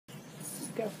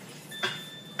Go.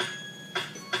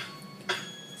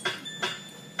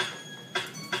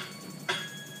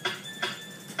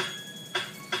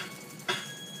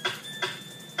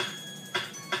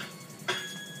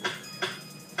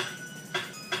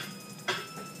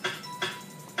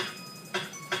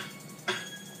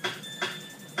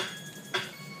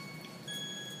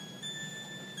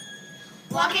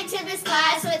 Walk into this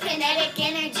class with kinetic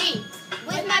energy.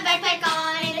 With my backpack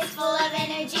on, and it's full of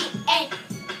energy. Ay,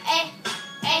 ay,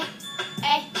 ay,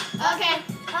 ay. Okay,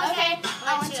 okay.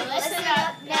 I want you to listen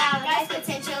up now, guys.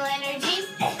 Potential energy.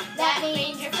 That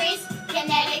means you freeze.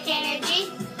 Kinetic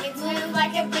energy. We move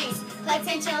like a breeze.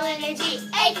 Potential energy.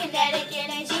 A kinetic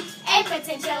energy. A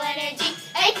potential energy.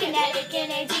 A kinetic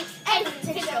energy. A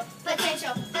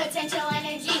potential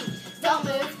energy. Don't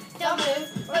move.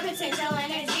 We're potential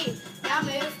energy. Now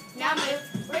move,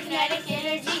 we're kinetic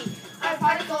energy. Our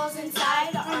particles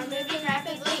inside are moving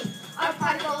rapidly. Our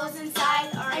particles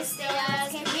inside are as still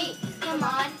as can be. Come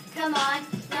on,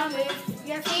 now move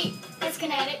your feet. It's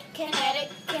kinetic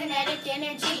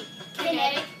energy.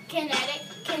 Kinetic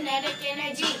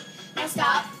energy. Now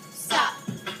stop.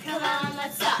 Come on,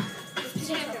 let's stop.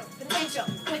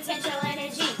 Potential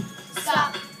energy.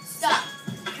 Stop.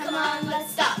 Come on,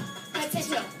 let's stop.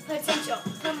 Potential.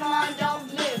 Come on, don't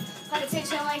move.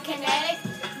 Potential and kinetic,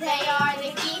 they are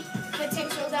the key.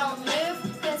 Potential don't move.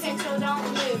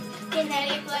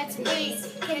 Kinetic,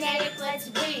 let's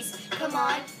breeze. Come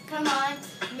on,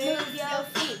 move your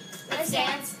feet. Let's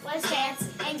dance,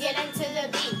 and get into the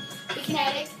beat. Be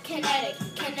kinetic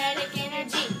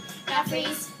energy. Now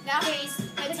freeze,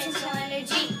 potential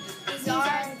energy.